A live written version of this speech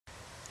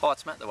Hi,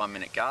 it's Matt, the 1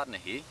 Minute Gardener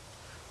here.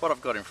 What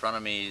I've got in front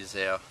of me is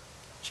our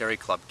Cherry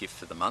Club gift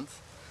for the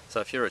month. So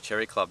if you're a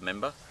Cherry Club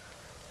member,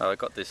 I've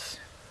got this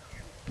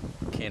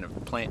can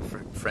of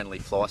plant-friendly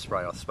fly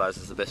spray, I suppose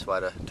is the best way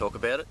to talk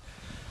about it.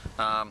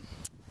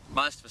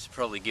 Most of us are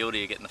probably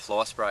guilty of getting the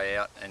fly spray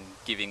out and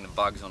giving the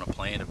bugs on a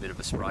plant a bit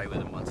of a spray with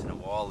them once in a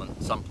while,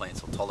 and some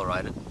plants will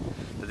tolerate it.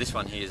 But this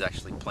one here is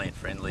actually plant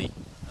friendly.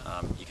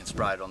 You can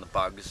spray it on the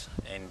bugs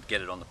and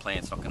get it on the plant.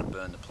 It's not going to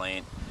burn the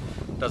plant.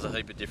 It does a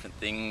heap of different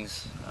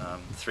things,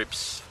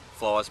 thrips,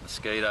 flies,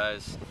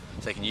 mosquitoes,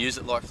 so you can use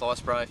it like fly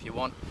spray if you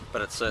want,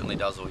 but it certainly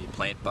does all your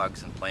plant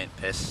bugs and plant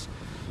pests.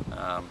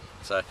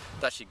 So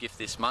that's your gift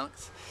this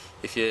month.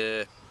 If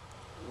you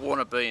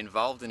want to be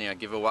involved in our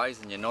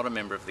giveaways and you're not a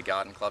member of the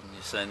Garden Club and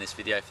you're seeing this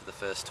video for the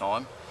first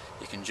time,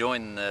 you can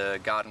join the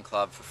Garden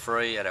Club for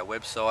free at our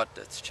website.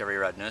 It's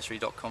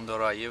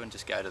cherryroadnursery.com.au, and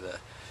just go to the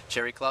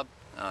Cherry Club,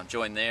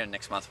 join there, and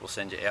next month we'll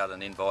send you out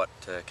an invite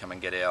to come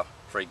and get our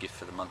free gift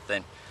for the month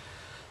then.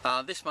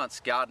 This month's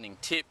gardening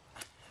tip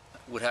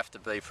would have to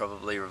be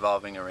probably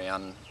revolving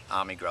around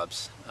army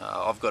grubs.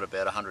 I've got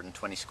about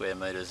 120 square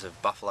metres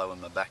of buffalo in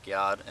my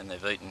backyard, and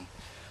they've eaten,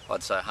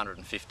 I'd say,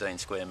 115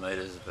 square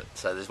metres of it.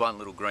 So there's one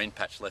little green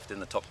patch left in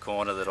the top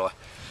corner that I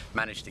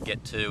managed to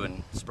get to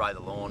and spray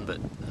the lawn, but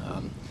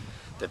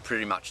they've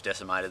pretty much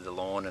decimated the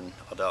lawn, and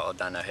I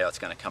don't know how it's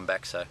going to come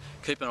back. So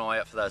keep an eye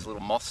out for those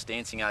little moths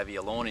dancing over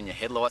your lawn in your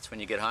headlights when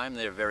you get home.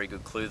 They're a very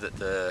good clue that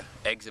the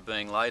eggs are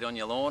being laid on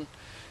your lawn.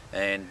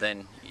 And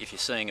then if you're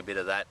seeing a bit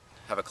of that,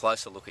 have a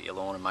closer look at your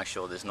lawn and make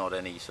sure there's not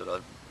any sort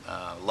of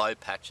low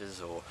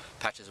patches or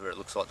patches where it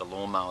looks like the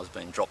lawnmower's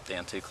been dropped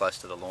down too close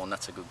to the lawn.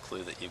 That's a good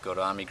clue that you've got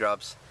army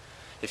grubs.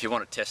 If you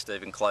want to test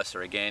even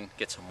closer again,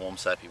 get some warm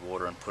soapy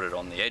water and put it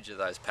on the edge of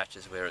those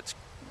patches where it's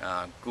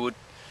good,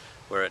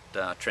 where it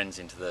trends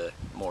into the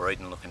more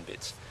eaten looking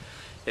bits.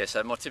 Yeah,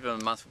 so my tip of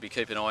the month would be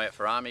keep an eye out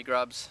for army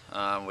grubs.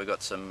 We've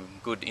got some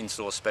good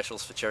in-store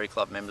specials for Cherry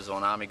Club members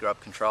on army grub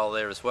control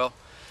there as well.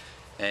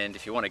 And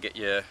if you want to get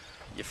your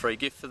free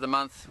gift for the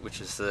month,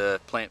 which is the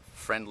plant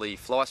friendly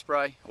fly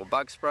spray or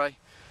bug spray,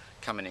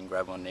 come in and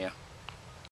grab one now.